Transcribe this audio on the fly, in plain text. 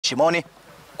Shimoni,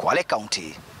 Kwale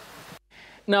County.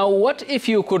 Now, what if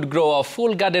you could grow a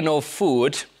full garden of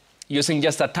food using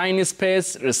just a tiny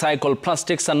space, recycle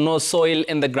plastics and no soil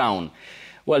in the ground?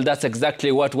 Well, that's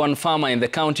exactly what one farmer in the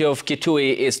county of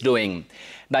Kitui is doing.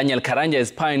 Daniel Karanja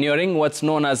is pioneering what's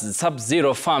known as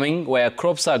sub-zero farming, where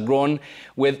crops are grown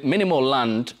with minimal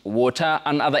land, water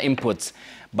and other inputs,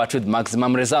 but with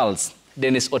maximum results.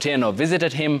 Dennis Otieno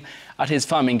visited him at his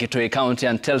farm in Kitui County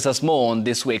and tells us more on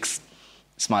this week's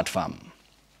Smart Farm.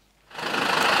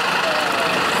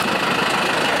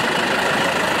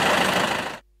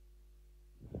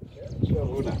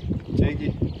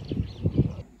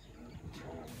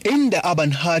 In the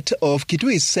urban heart of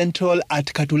Kitui Central at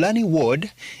Katulani Ward,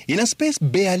 in a space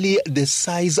barely the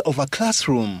size of a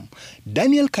classroom,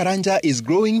 Daniel Karanja is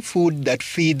growing food that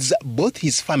feeds both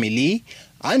his family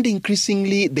and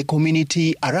increasingly the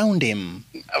community around him.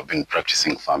 I've been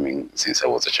practicing farming since I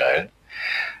was a child.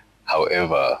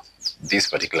 However, this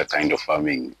particular kind of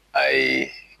farming,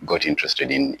 I got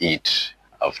interested in it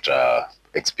after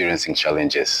experiencing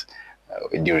challenges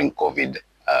during COVID.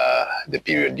 The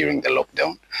period during the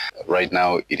lockdown. Right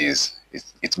now,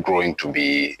 it's growing to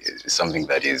be something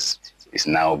that is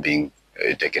now being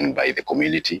taken by the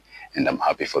community, and I'm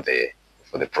happy for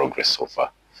the progress so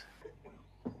far.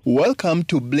 Welcome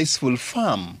to Blissful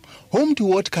Farm, home to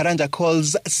what Karanja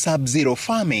calls sub-zero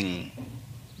farming.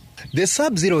 The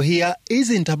sub-zero here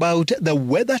isn't about the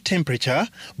weather temperature,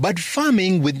 but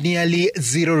farming with nearly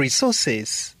zero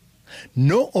resources.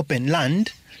 No open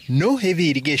land, no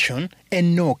heavy irrigation,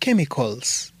 and no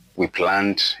chemicals. We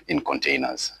plant in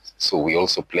containers, so we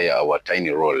also play our tiny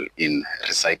role in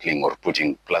recycling or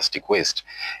putting plastic waste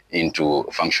into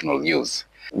functional use.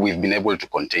 We've been able to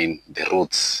contain the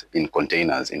roots in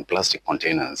containers, in plastic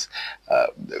containers,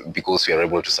 because we are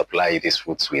able to supply these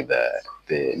roots with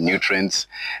the nutrients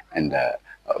and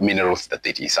minerals that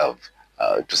they deserve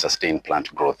to sustain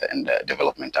plant growth and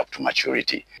development up to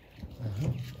maturity.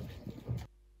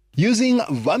 Using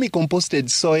vermicomposted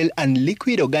soil and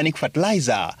liquid organic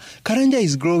fertilizer, Karanja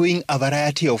is growing a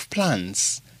variety of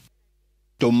plants: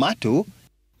 tomato,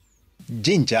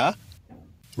 ginger,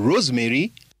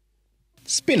 rosemary,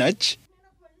 spinach,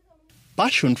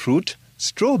 passion fruit,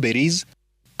 strawberries,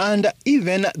 and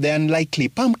even the unlikely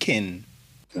pumpkin.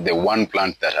 The one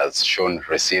plant that has shown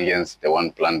resilience, the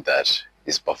one plant that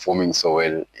is performing so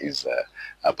well is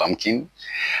a pumpkin.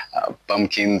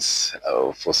 Pumpkins,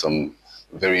 for some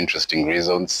very interesting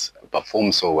reasons,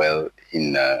 perform so well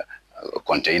in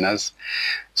containers.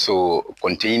 So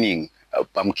containing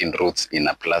pumpkin roots in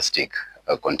a plastic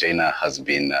container has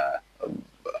been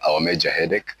our major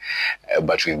headache,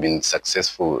 but we've been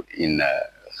successful in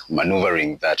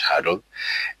maneuvering that hurdle.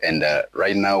 And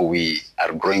right now we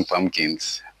are growing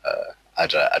pumpkins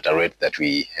at a rate that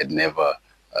we had never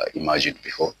imagined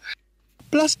before.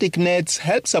 Plastic nets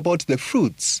help support the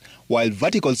fruits, while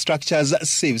vertical structures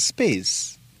save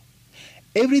space.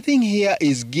 Everything here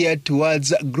is geared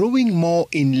towards growing more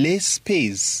in less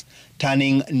space,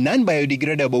 turning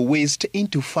non-biodegradable waste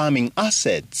into farming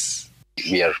assets.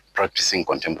 We are practicing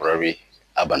contemporary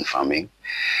urban farming.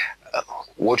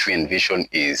 What we envision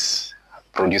is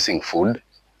producing food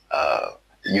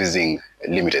using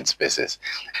limited spaces.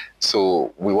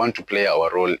 So we want to play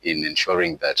our role in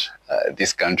ensuring that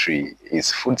this country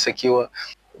is food secure.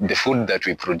 The food that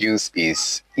we produce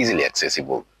is easily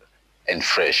accessible and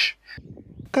fresh.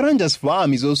 Karanja's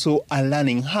farm is also a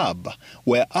learning hub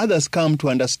where others come to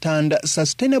understand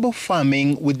sustainable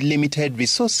farming with limited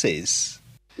resources.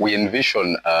 We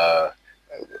envision a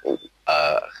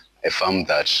farm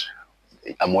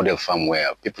a model farm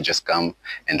where people just come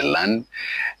and learn,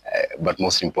 but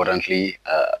most importantly,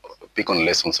 pick on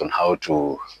lessons on how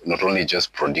to not only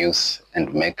just produce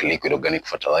and make liquid organic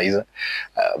fertilizer,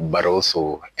 but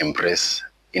also embrace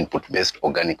input-based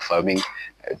organic farming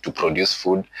to produce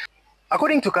food.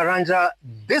 According to Karanja,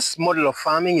 this model of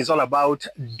farming is all about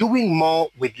doing more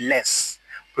with less,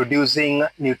 producing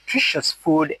nutritious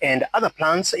food and other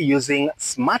plants using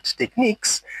smart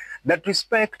techniques that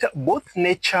respect both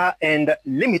nature and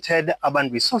limited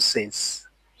urban resources.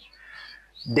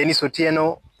 Dennis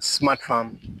Otieno, Smart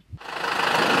Farm.